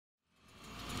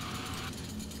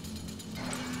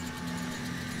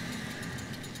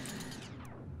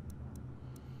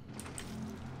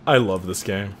I love this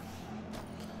game.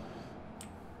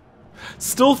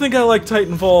 Still think I like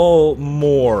Titanfall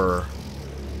more,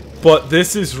 but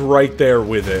this is right there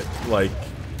with it. Like,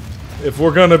 if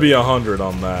we're gonna be 100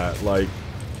 on that, like,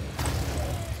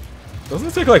 doesn't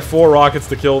it take like 4 rockets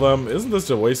to kill them? Isn't this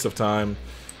a waste of time?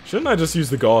 Shouldn't I just use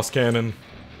the Gauss cannon?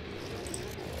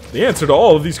 The answer to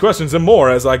all of these questions and more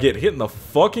as I get hit in the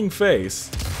fucking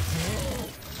face.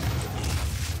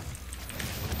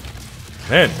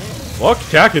 Man, fuck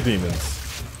cacodemons.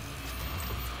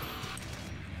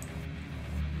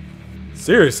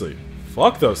 Seriously,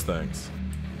 fuck those things.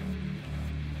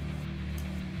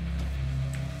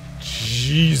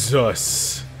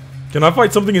 Jesus. Can I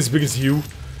fight something as big as you?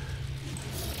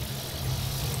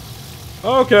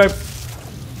 Okay.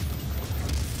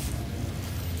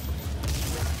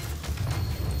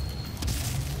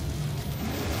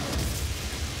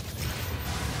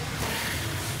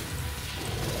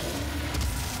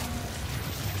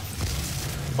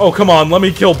 Oh, come on, let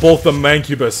me kill both the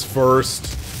Mancubus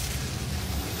first.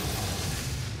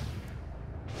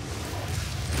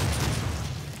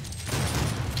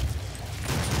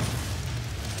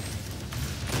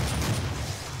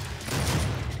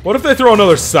 What if they throw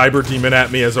another Cyber Demon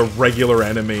at me as a regular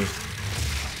enemy?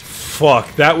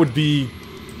 Fuck, that would be...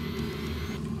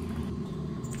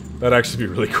 That'd actually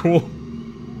be really cool.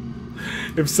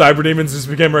 If Cyber Demons just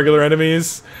became regular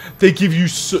enemies, they give you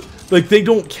so... Like, they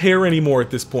don't care anymore at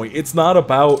this point. It's not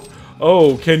about,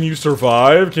 oh, can you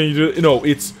survive? Can you do... No,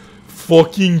 it's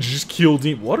fucking just kill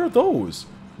demons. What are those?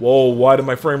 Whoa, why did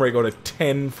my frame rate go to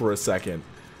 10 for a second?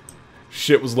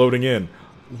 Shit was loading in.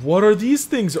 What are these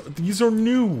things? These are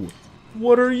new.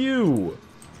 What are you?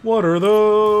 What are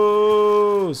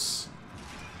those?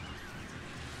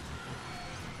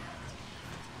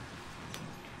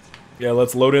 Yeah,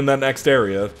 let's load in that next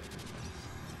area.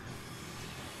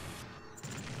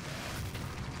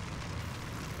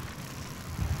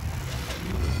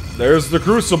 There's the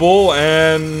Crucible,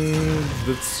 and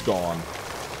it's gone.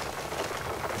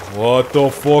 What the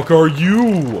fuck are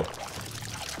you?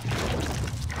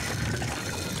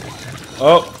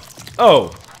 Oh.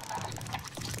 Oh.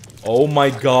 Oh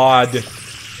my god.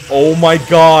 Oh my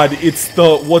god. It's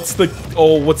the... What's the...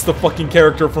 Oh, what's the fucking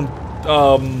character from...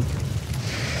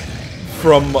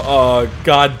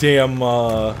 goddamn,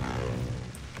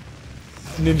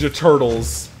 Ninja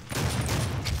Turtles.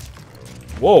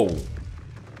 Whoa.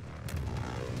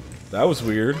 That was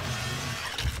weird.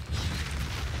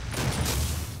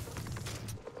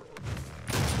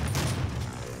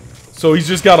 So he's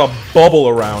just got a bubble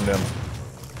around him.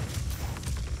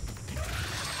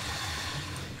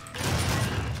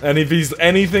 And if he's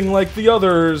anything like the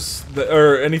others,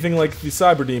 or anything like the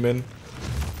Cyber Demon,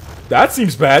 that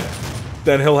seems bad.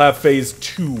 Then he'll have phase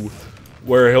 2,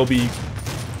 where he'll be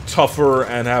tougher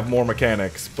and have more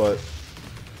mechanics, but...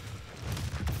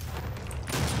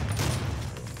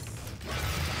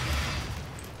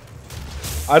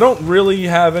 I don't really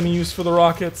have any use for the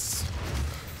rockets.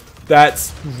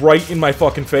 That's right in my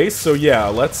fucking face, so yeah,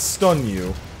 let's stun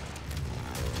you.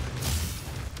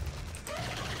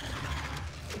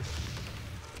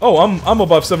 Oh, I'm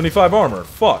above 75 armor.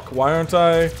 Fuck, why aren't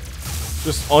I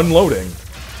just unloading?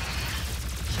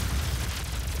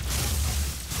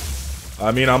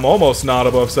 I mean, I'm almost not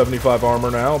above 75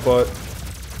 armor now, but...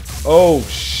 Oh,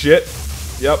 shit.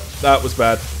 Yep, that was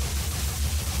bad.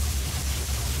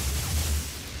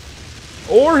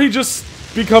 Or he just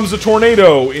becomes a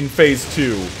tornado in phase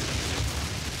 2.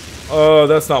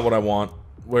 That's not what I want.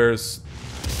 Where's...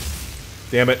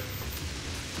 Damn it.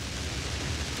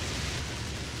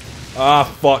 Ah,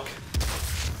 fuck.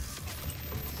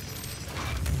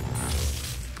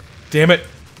 Damn it.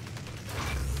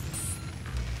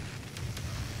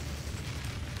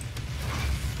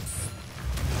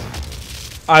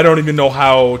 I don't even know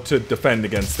how to defend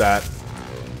against that.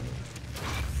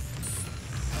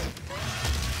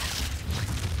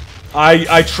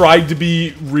 I tried to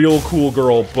be real cool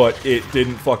girl, but it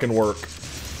didn't fucking work.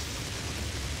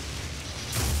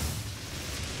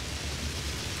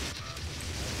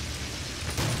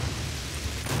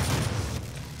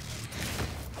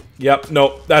 Yep,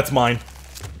 nope, that's mine.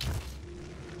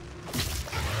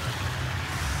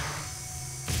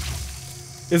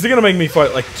 Is it gonna make me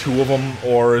fight like 2 of them,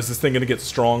 or is this thing gonna get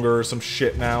stronger or some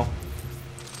shit now?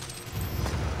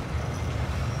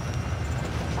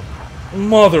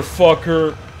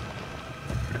 Motherfucker.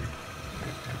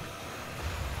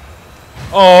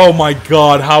 Oh my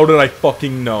god, how did I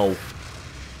fucking know?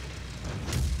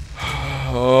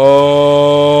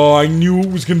 Oh, I knew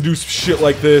it was gonna do some shit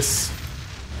like this.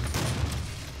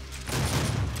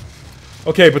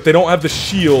 Okay, but they don't have the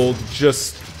shield,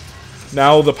 just...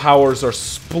 Now the powers are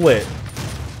split.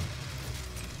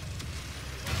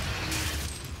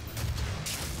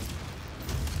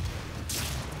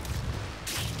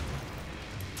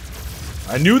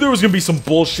 I knew there was gonna be some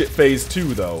bullshit phase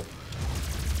 2, though.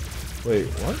 Wait,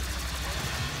 what?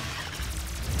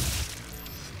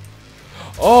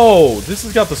 Oh, this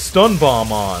has got the stun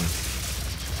bomb on.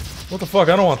 What the fuck?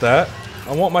 I don't want that.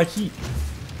 I want my heat.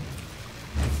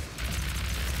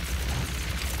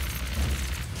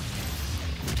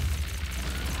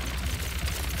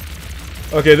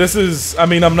 Okay, this is... I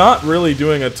mean, I'm not really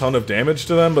doing a ton of damage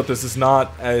to them, but this is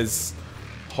not as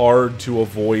hard to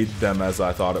avoid them as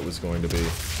I thought it was going to be.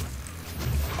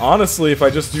 Honestly, if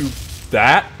I just do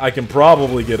that, I can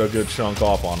probably get a good chunk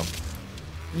off on them.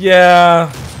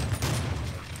 Yeah...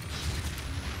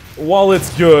 While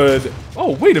it's good...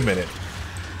 Oh, wait a minute.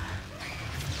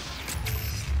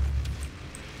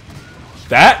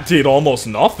 That did almost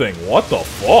nothing. What the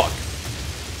fuck?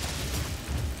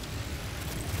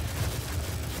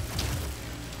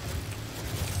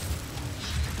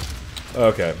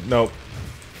 Okay, nope.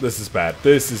 This is bad.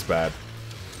 This is bad.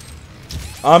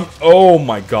 Oh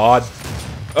my god.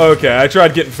 Okay, I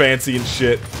tried getting fancy and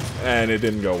shit, and it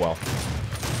didn't go well.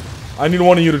 I need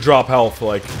one of you to drop health,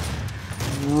 like...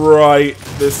 right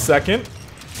this second.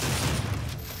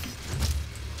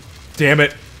 Damn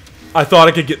it. I thought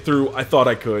I could get through. I thought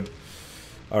I could.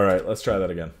 Alright, let's try that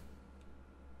again.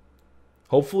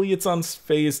 Hopefully it's on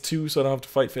phase 2 so I don't have to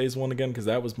fight phase 1 again, because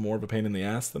that was more of a pain in the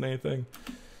ass than anything.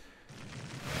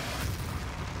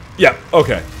 Yeah,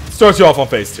 okay. Starts you off on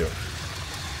phase 2.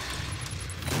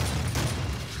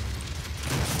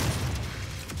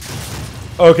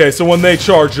 Okay, so when they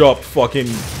charge up, fucking...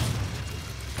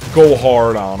 go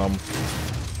hard on them.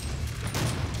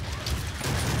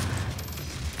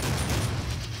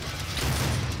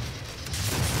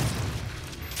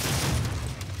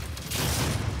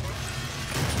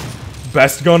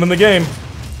 Best gun in the game.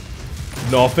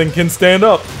 Nothing can stand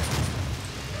up.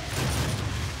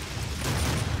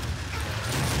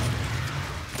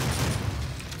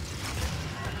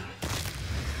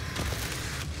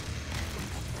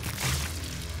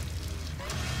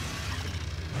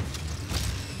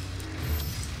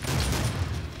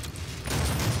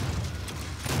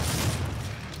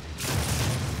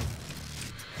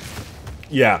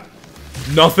 Yeah.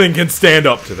 Nothing can stand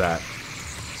up to that.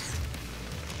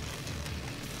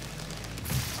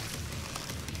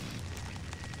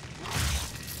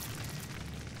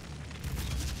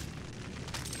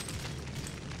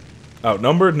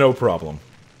 Outnumbered? No problem.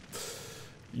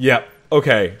 Yep.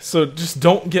 Okay, so just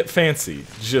don't get fancy.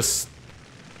 Just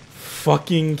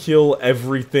fucking kill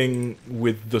everything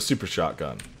with the super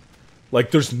shotgun.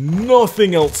 Like, there's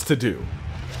nothing else to do.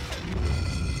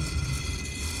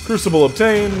 Crucible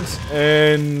obtained,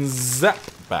 and zap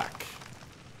back.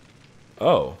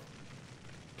 Oh.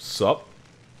 Sup?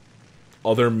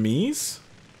 Other me's?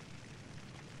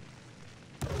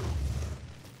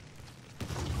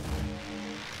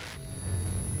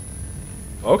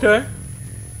 Okay.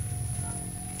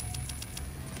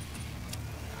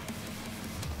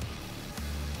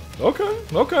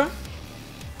 Okay.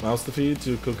 Mouse to feed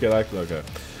to cook it. Okay.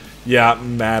 Yeah,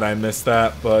 mad I missed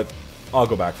that, but I'll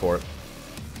go back for it.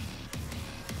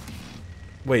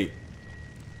 Wait.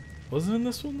 Was it in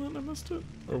this one that I missed it?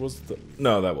 Or was it the...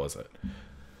 No, that was it.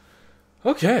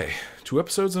 Okay. 2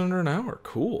 episodes in under an hour.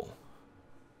 Cool.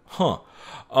 Huh.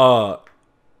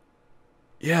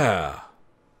 Yeah.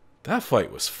 That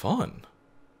fight was fun.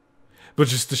 But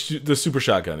just the super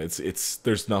shotgun, it's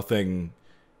there's nothing...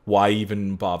 Why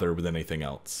even bother with anything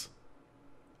else?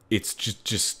 It's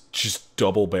just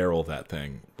double barrel that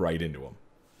thing right into him.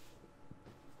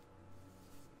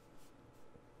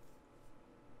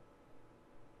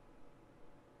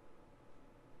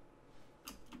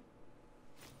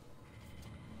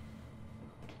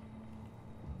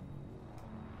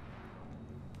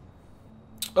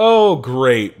 Oh,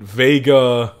 great.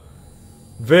 Vega.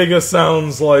 Vega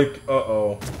sounds like...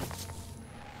 Uh-oh.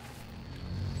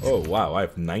 Oh, wow. I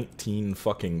have 19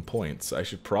 fucking points. I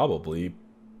should probably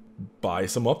buy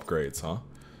some upgrades, huh?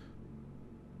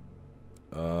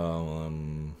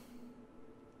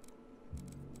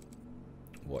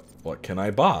 What can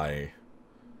I buy?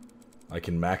 I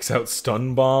can max out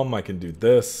stun bomb. I can do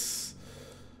this.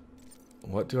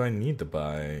 What do I need to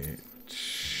buy?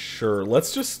 Sure.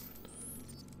 Let's just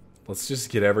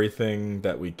get everything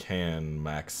that we can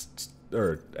maxed,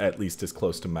 or at least as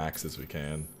close to max as we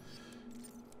can.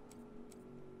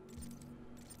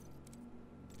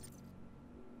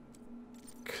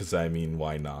 Because, I mean,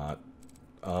 why not?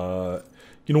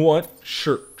 You know what?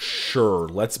 Sure.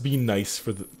 Let's be nice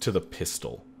to the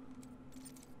pistol.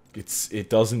 it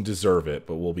doesn't deserve it,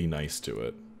 but we'll be nice to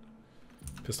it.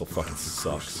 Pistol fucking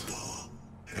sucks.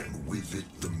 And with it,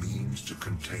 the means to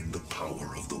contain the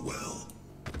power of the well.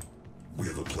 We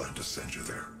have a plan to send you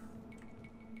there.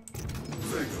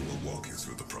 Vega will walk you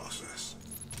through the process.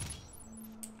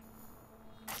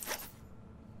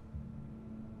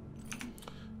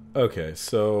 Okay,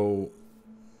 so...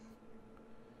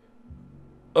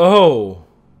 Oh!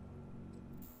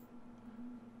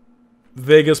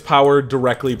 Vega's powered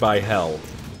directly by hell.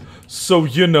 So,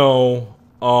 you know,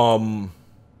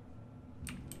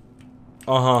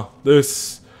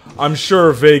 this... I'm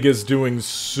sure Vega's doing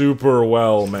super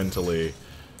well mentally.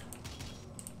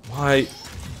 Why...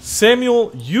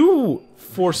 Samuel, you,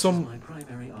 for some... My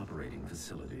primary operating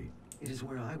facility. It is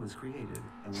where I was created,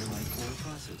 and where my core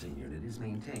processing unit is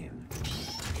maintained.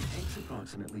 It takes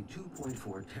approximately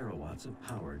 2.4 terawatts of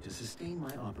power to sustain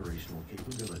my operational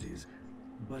capabilities,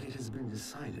 but it has been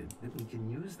decided that we can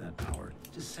use that power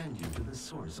to send you to the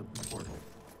source of the portal.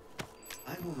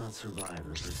 I will not survive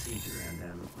the procedure and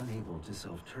am unable to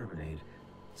self-terminate,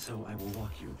 so I will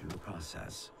walk you through the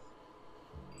process.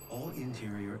 All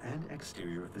interior and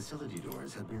exterior facility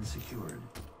doors have been secured.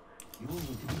 You will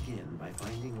need to begin by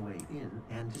finding a way in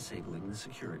and disabling the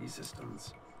security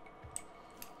systems.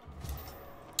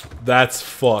 That's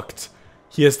fucked.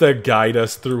 He has to guide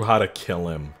us through how to kill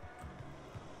him.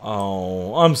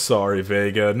 Oh, I'm sorry,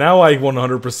 Vega. Now I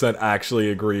 100%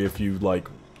 actually agree if you, like,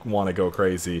 want to go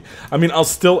crazy. I mean, I'll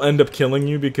still end up killing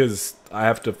you because I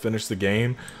have to finish the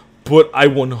game, but I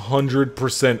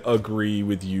 100% agree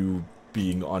with you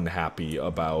being unhappy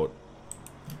about,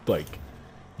 like,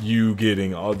 you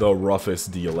getting the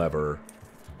roughest deal ever.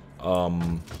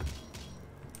 Alright,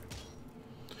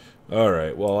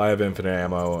 well, I have infinite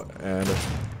ammo, and...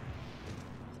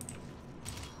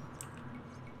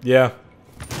 yeah.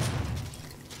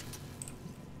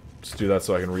 Just do that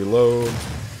so I can reload.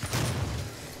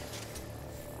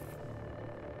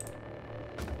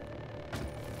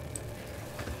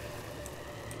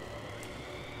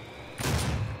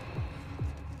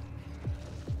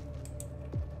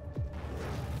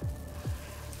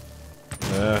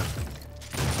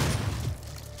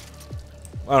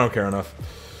 I don't care enough.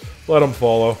 Let him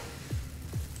follow.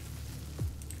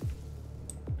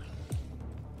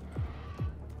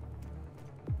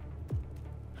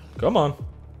 Come on.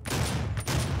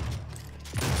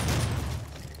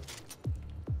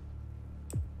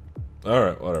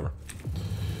 Alright, whatever.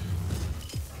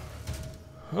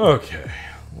 Okay.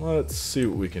 Let's see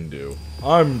what we can do.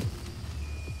 My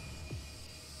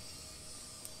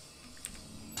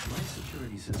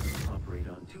security systems operate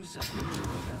on two separate neural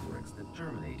networks that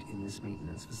terminate in this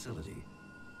maintenance facility.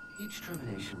 Each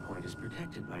termination point is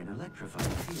protected by an electrified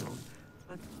field,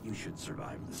 but you should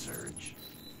survive the surge.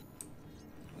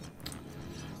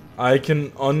 I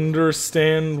can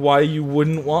understand why you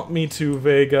wouldn't want me to,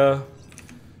 Vega.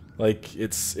 Like,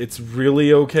 it's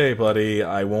really okay, buddy.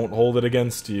 I won't hold it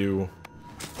against you.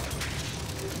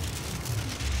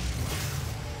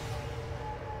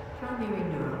 Primary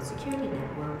neural security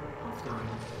network offline.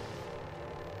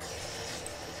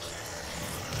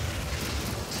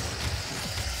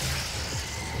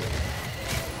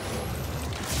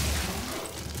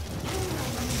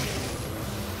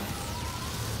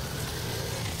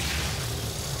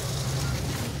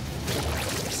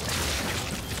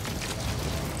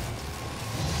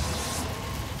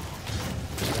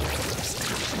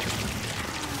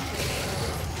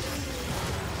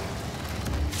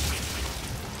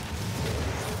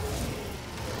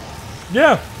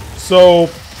 Yeah, so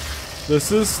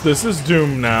this is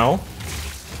Doom now.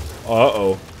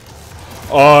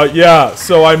 Yeah,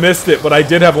 so I missed it, but I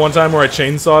did have one time where I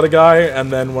chainsawed a guy, and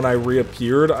then when I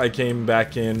reappeared, I came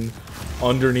back in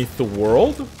underneath the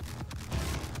world.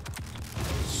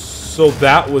 So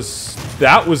that was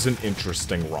an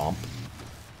interesting romp.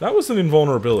 That was an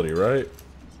invulnerability, right?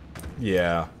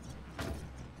 Yeah.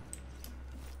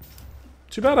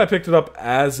 Too bad I picked it up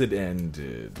as it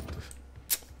ended.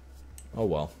 Oh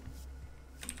well.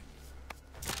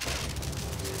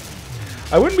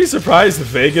 I wouldn't be surprised if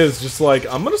Vega is just like,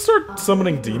 I'm gonna start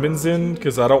summoning demons in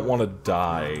because I don't want to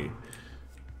die.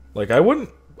 Like, I wouldn't,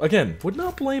 again, would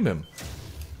not blame him.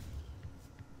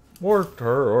 Or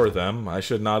her, or them. I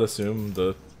should not assume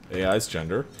the AI's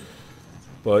gender.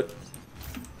 But...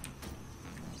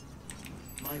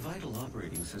 My vital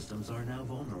operating systems are now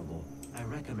vulnerable. I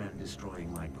recommend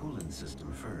destroying my coolant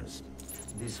system first.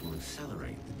 This will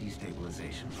accelerate the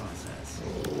destabilization process.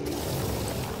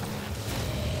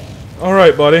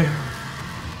 Alright, buddy.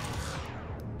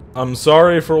 I'm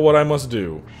sorry for what I must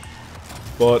do.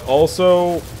 But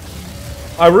also,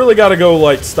 I really gotta go,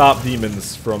 like, stop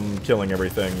demons from killing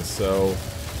everything, so...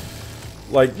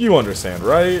 Like, you understand,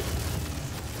 right?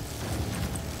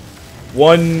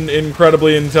 One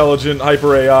incredibly intelligent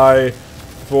hyper AI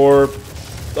for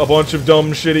a bunch of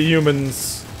dumb, shitty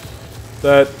humans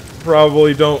that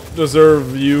probably don't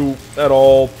deserve you at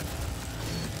all.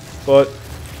 But,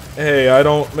 hey, I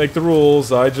don't make the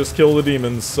rules, I just kill the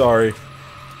demons, sorry.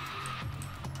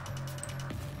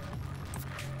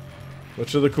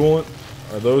 Which are the coolant?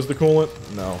 Are those the coolant?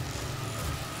 No.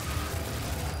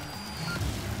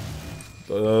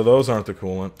 Those aren't the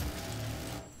coolant.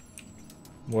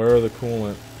 Where are the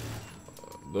coolant?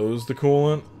 Those the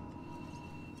coolant?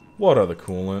 What are the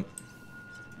coolant?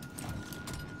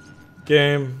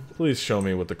 Game, please show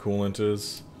me what the coolant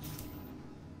is.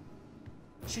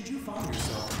 Should you find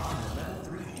yourself on a level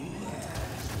 3 demon attack?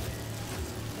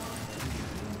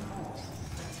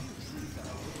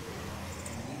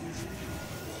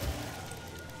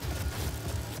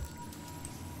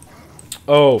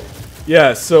 Oh,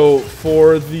 yeah, so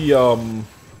for the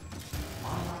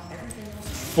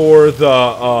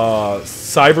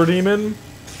Cyber Demon,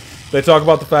 they talk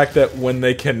about the fact that when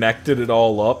they connected it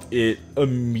all up, it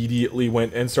immediately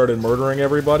went and started murdering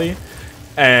everybody.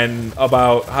 And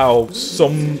about how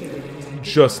some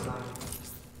just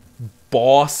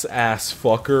boss-ass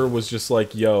fucker was just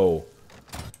like, yo,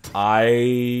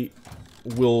 I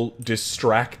will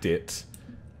distract it.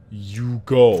 You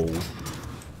go.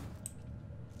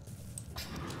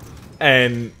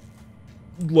 And,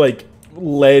 like,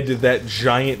 led that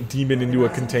giant demon into a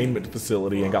containment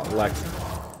facility and got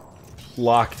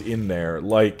locked in there.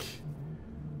 Like,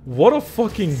 what a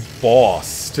fucking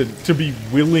boss to be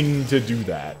willing to do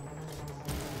that.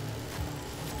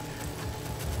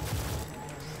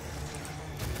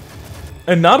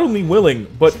 And not only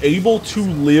willing, but able to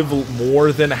live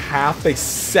more than half a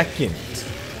second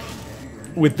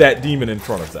with that demon in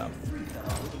front of them.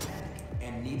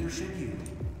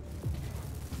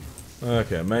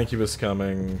 Okay, Mancubus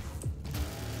coming.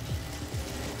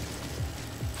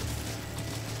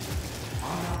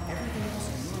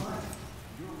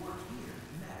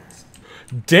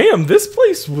 Damn, this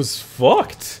place was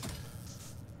fucked.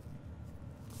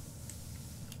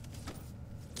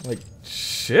 Like,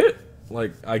 shit.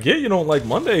 Like, I get you don't like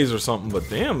Mondays or something, but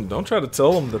damn, don't try to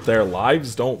tell them that their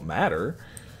lives don't matter.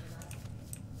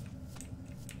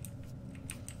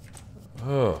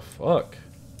 Oh, fuck.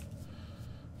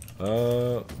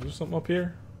 There's something up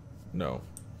here? No.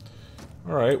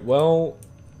 Alright, well...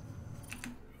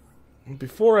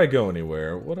 Before I go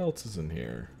anywhere, what else is in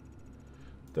here?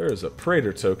 There is a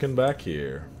Praetor token back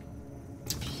here.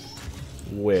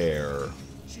 Where?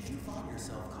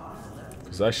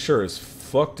 Because I sure as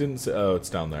fuck didn't say... Oh, it's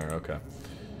down there, okay.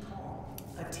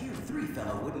 A tier 3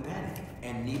 fellow wouldn't panic,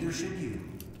 and neither should you.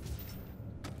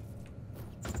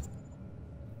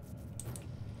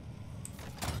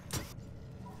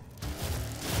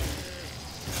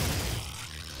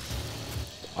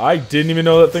 I didn't even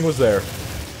know that thing was there.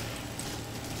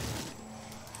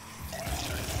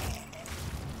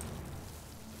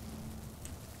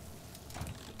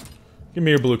 Give me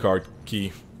your blue card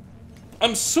key.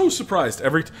 I'm so surprised.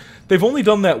 They've only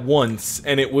done that once,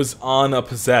 and it was on a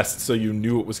possessed, so you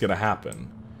knew it was going to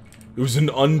happen. It was an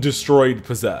undestroyed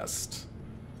possessed.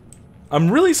 I'm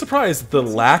really surprised at the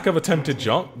lack of attempted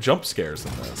jump scares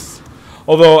in this.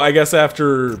 Although, I guess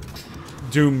after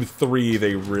Doom 3,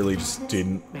 they really just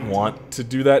didn't want to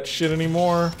do that shit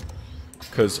anymore.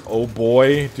 Because, oh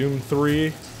boy, Doom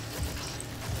 3.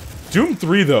 Doom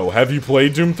 3, though. Have you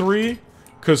played Doom 3?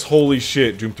 Because, holy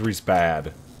shit, Doom 3's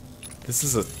bad. This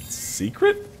is a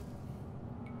secret?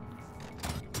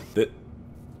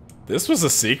 This was a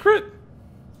secret?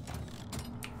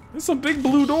 It's a big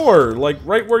blue door, like,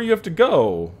 right where you have to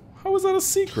go. How is that a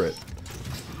secret?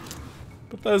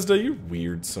 Bethesda, you're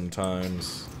weird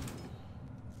sometimes.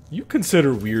 You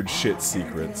consider weird shit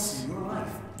secrets.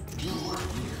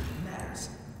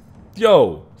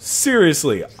 Yo,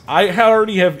 seriously, I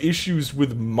already have issues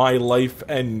with my life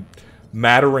and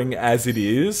mattering as it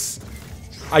is.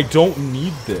 I don't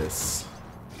need this.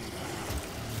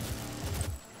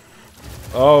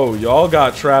 Oh, y'all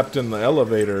got trapped in the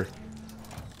elevator.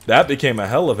 That became a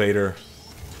hellevator.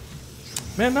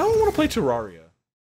 Man, now I want to play Terraria.